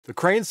The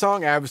Crane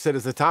Song Avocett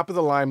is the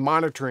top-of-the-line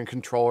monitoring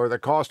controller that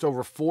cost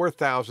over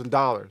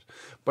 $4,000,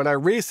 but I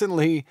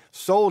recently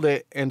sold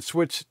it and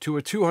switched to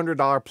a $200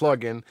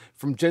 plugin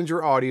from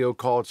Ginger Audio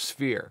called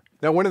Sphere.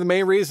 Now, one of the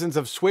main reasons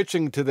of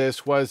switching to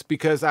this was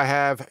because I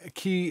have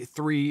Key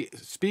 3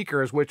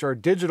 speakers, which are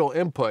digital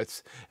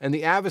inputs, and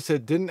the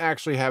Avocett didn't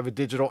actually have a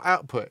digital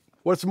output.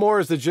 What's more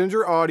is the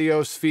Ginger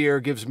Audio Sphere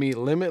gives me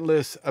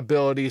limitless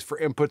abilities for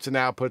inputs and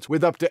outputs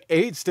with up to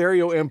 8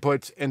 stereo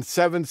inputs and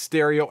 7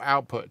 stereo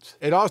outputs.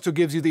 It also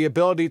gives you the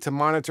ability to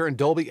monitor in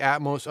Dolby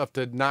Atmos up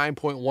to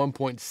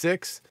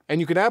 9.1.6,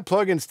 and you can add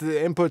plugins to the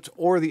inputs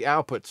or the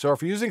outputs. So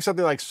if you're using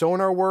something like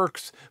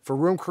SonarWorks for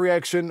room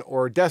correction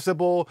or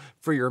Decibel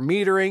for your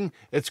metering,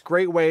 it's a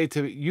great way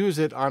to use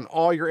it on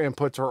all your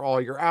inputs or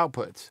all your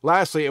outputs.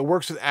 Lastly, it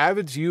works with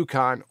Avid's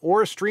Yukon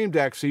or Stream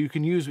Deck, so you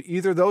can use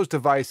either of those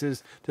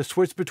devices to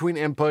switch between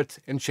inputs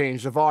and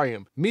change the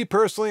volume. Me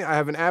personally, I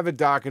have an Avid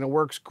dock and it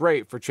works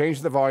great for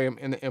changing the volume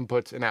in the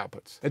inputs and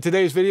outputs. In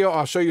today's video,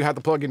 I'll show you how the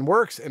plugin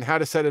works and how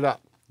to set it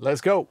up. Let's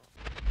go.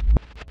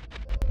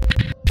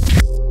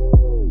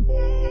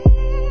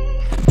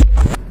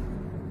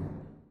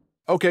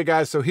 Okay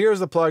guys, so here's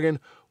the plugin.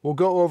 We'll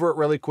go over it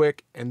really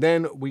quick and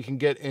then we can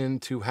get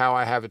into how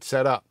I have it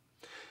set up.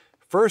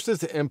 First is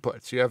the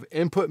inputs. You have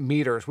input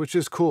meters, which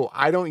is cool.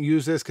 I don't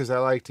use this because I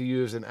like to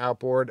use an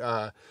outboard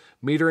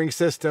metering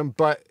system,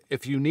 but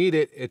if you need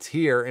it, it's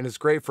here, and it's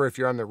great for if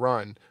you're on the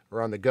run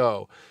or on the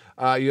go.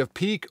 You have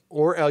peak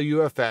or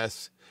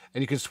LUFS,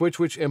 and you can switch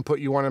which input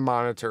you want to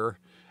monitor.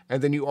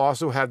 And then you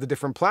also have the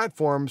different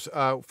platforms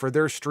for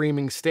their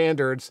streaming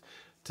standards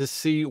to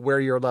see where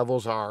your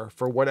levels are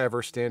for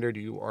whatever standard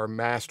you are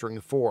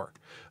mastering for.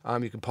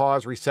 You can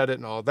pause, reset it,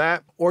 and all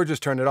that, or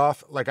just turn it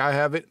off like I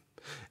have it.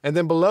 And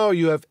then below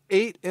you have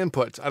 8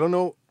 inputs. I don't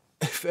know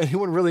if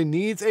anyone really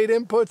needs 8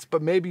 inputs, but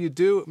maybe you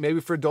do.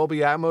 Maybe for Dolby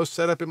Atmos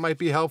setup, it might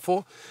be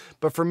helpful.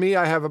 But for me,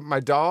 I have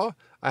my DAW,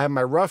 I have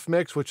my rough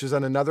mix, which is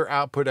on another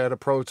output out of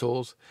Pro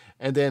Tools,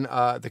 and then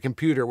the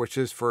computer, which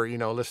is for,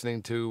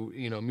 listening to,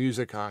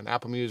 music on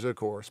Apple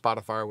Music or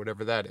Spotify or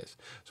whatever that is.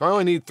 So I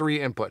only need 3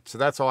 inputs. So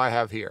that's all I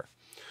have here.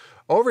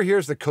 Over here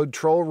is the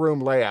control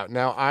room layout.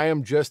 Now, I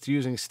am just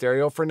using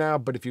stereo for now,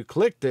 but if you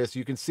click this,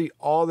 you can see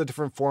all the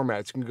different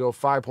formats. You can go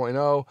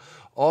 5.0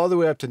 all the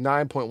way up to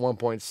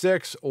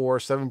 9.1.6 or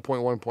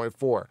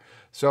 7.1.4.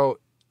 So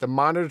the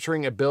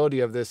monitoring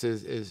ability of this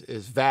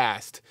is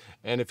vast.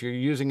 And if you're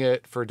using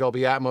it for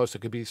Dolby Atmos, it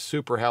could be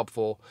super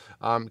helpful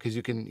because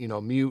you can,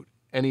 mute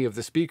any of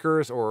the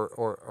speakers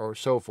or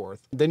so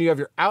forth. Then you have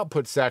your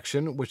output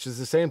section, which is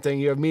the same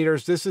thing. You have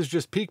meters. This is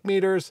just peak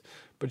meters,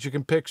 but you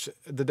can pick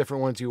the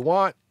different ones you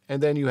want.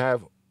 And then you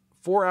have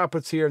 4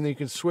 outputs here, and then you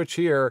can switch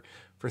here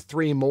for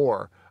 3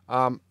 more.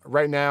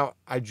 Right now,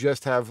 I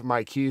just have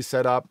my keys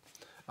set up.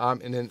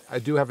 And then I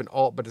do have an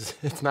alt, but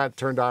it's not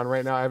turned on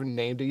right now. I haven't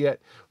named it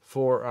yet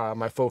for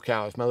my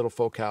focals, my little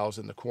focals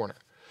in the corner.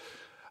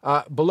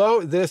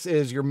 Below this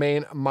is your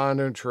main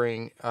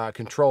monitoring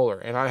controller,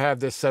 and I have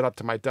this set up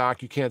to my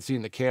dock. You can't see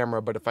in the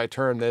camera, but if I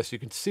turn this, you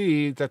can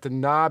see that the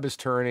knob is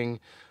turning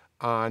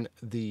on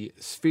the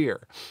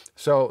Sphere.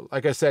 So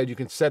like I said, you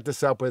can set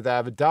this up with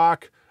Avid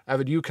Dock,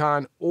 Avid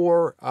Yukon,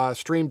 or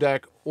Stream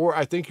Deck, or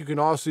I think you can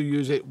also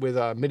use it with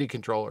MIDI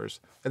controllers.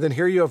 And then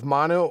here you have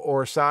mono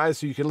or sides,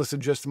 so you can listen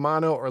just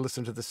mono or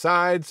listen to the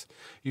sides.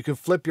 You can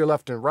flip your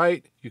left and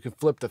right. You can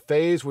flip the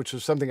phase, which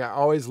was something I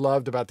always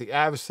loved about the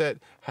Avocett,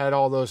 had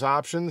all those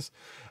options.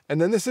 And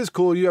then this is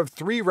cool. You have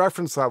 3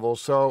 reference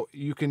levels, so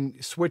you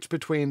can switch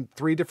between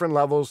 3 different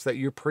levels that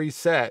you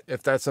preset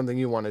if that's something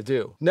you want to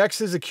do.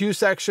 Next is the Q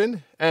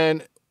section,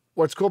 and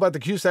what's cool about the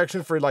Q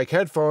section for like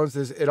headphones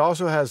is it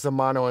also has the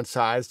mono and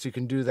sides, so you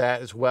can do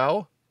that as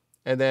well.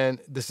 And then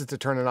this is to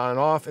turn it on and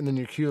off, and then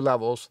your Q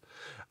levels.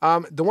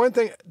 The one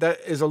thing that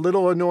is a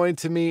little annoying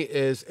to me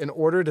is in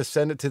order to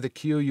send it to the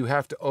Q, you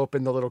have to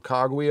open the little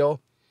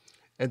cogwheel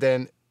and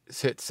then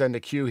hit send a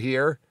Q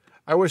here.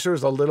 I wish there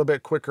was a little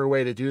bit quicker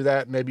way to do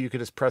that. Maybe you could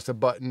just press a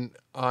button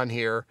on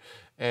here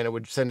and it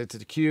would send it to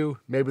the queue.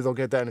 Maybe they'll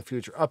get that in a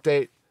future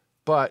update,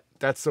 but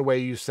that's the way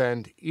you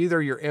send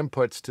either your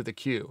inputs to the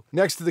queue.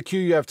 Next to the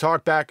queue, you have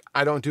TalkBack.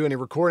 I don't do any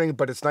recording,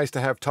 but it's nice to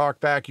have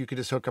TalkBack. You could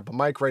just hook up a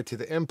mic right to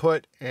the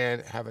input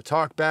and have a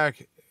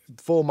TalkBack,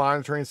 full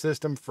monitoring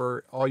system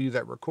for all you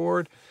that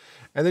record.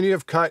 And then you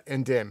have cut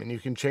and dim, and you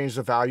can change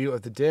the value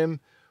of the dim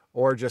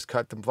or just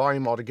cut the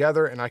volume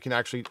altogether, and I can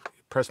actually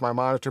press my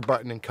monitor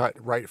button and cut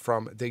right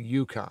from the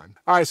Yukon.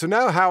 All right, so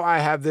now how I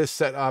have this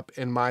set up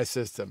in my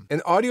system.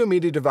 In audio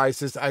media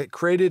devices, I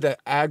created an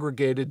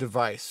aggregated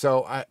device.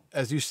 So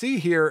as you see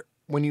here,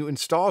 when you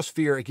install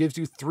Sphere, it gives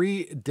you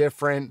 3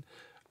 different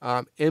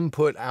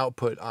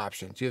input-output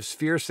options. You have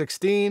Sphere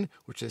 16,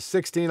 which is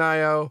 16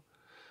 I/O,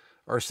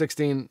 or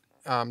 16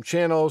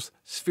 channels,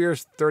 Sphere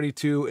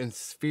 32, and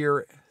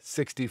Sphere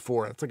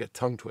 64. That's like a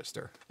tongue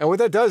twister. And what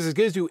that does is it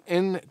gives you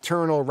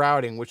internal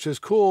routing, which is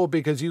cool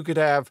because you could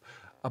have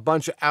a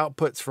bunch of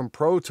outputs from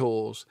Pro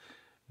Tools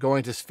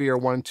going to Sphere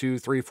 1, 2,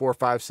 3, 4,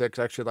 5, 6,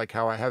 actually like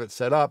how I have it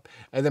set up,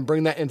 and then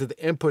bring that into the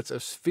inputs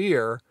of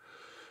Sphere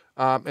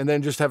and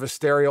then just have a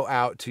stereo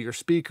out to your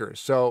speakers.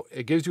 So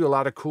it gives you a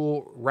lot of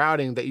cool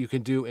routing that you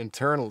can do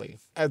internally.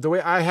 The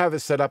way I have it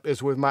set up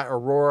is with my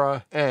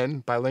Aurora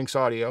N by Lynx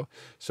Audio.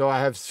 So I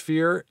have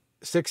Sphere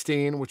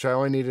 16, which I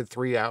only needed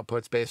 3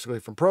 outputs basically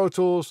from Pro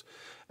Tools,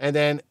 and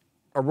then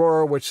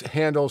Aurora, which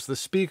handles the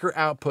speaker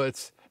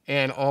outputs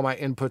and all my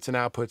inputs and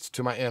outputs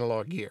to my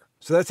analog gear.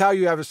 So that's how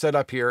you have it set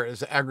up here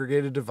as an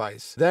aggregated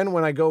device. Then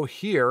when I go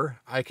here,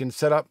 I can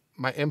set up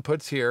my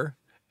inputs here,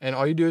 and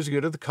all you do is you go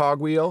to the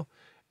cogwheel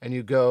and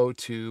you go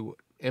to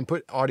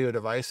input audio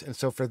device. And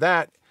so for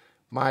that,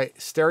 my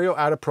stereo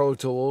out of Pro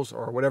Tools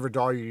or whatever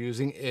DAW you're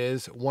using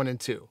is 1 and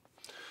 2.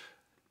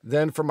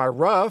 Then for my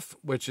rough,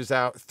 which is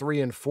out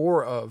 3 and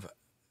 4 of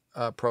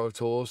Pro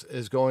Tools,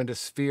 is going to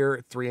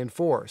Sphere 3 and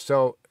 4.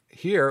 So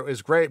here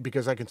is great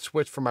because I can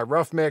switch from my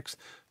rough mix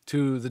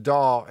to the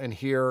DAW and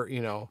hear,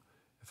 you know,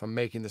 if I'm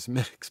making this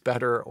mix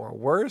better or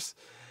worse.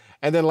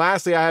 And then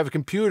lastly, I have a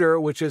computer,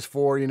 which is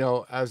for, you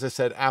know, as I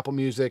said, Apple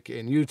Music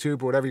and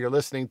YouTube, or whatever you're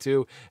listening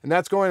to. And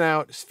that's going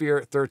out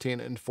Sphere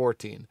 13 and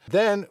 14.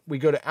 Then we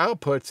go to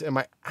outputs, and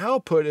my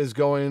output is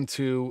going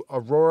to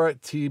Aurora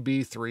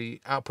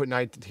TB3 output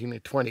 19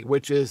 and 20,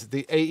 which is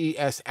the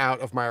AES out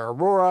of my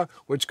Aurora,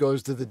 which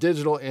goes to the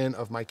digital in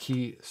of my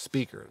key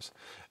speakers.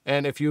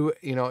 And if you're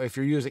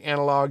using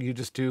analog, you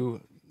just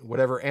do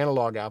whatever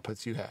analog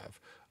outputs you have.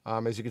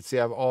 As you can see,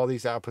 I have all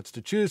these outputs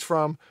to choose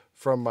from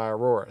my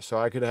Aurora. So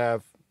I could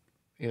have,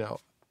 you know,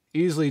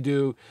 easily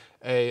do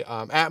a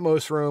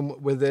Atmos room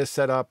with this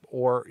setup,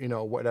 or, you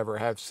know, whatever,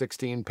 have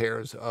 16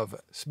 pairs of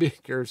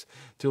speakers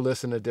to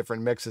listen to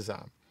different mixes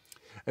on.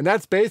 And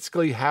that's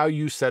basically how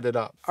you set it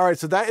up. All right,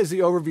 so that is the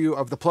overview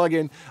of the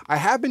plugin. I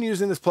have been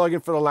using this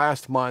plugin for the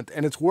last month,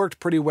 and it's worked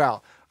pretty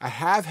well. I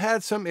have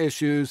had some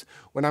issues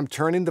when I'm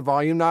turning the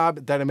volume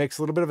knob that it makes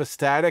a little bit of a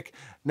static.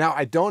 Now,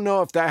 I don't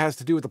know if that has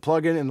to do with the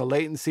plugin and the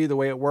latency, the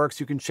way it works.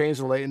 You can change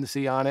the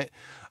latency on it.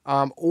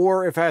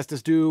 Or if it has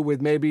to do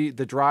with maybe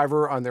the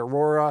driver on the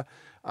Aurora,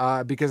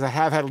 because I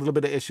have had a little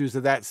bit of issues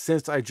with that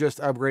since I just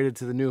upgraded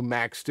to the new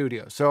Mac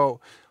Studio.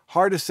 So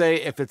hard to say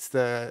if it's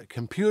the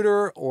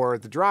computer or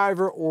the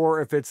driver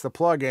or if it's the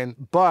plugin,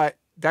 but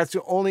that's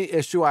the only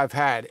issue I've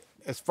had.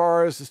 As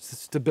far as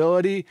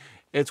stability,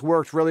 it's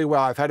worked really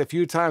well. I've had a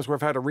few times where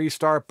I've had to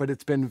restart, but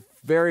it's been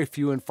very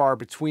few and far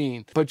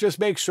between. But just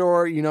make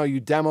sure, you know, you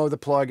demo the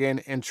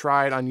plugin and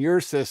try it on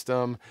your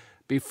system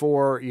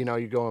before, you know,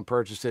 you go and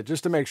purchase it,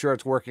 just to make sure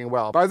it's working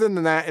well. But other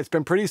than that, it's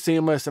been pretty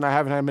seamless, and I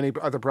haven't had many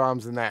other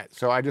problems than that.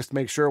 So I just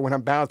make sure when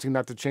I'm bouncing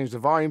not to change the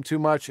volume too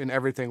much, and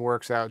everything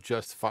works out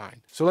just fine.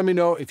 So let me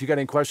know if you got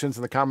any questions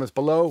in the comments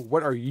below.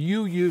 What are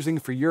you using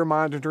for your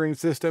monitoring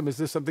system? Is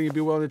this something you'd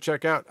be willing to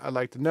check out? I'd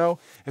like to know.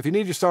 If you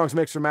need your songs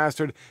mixed or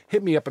mastered,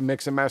 hit me up at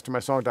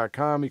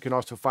mixandmastermysong.com. You can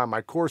also find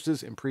my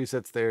courses and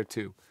presets there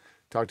too.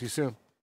 Talk to you soon.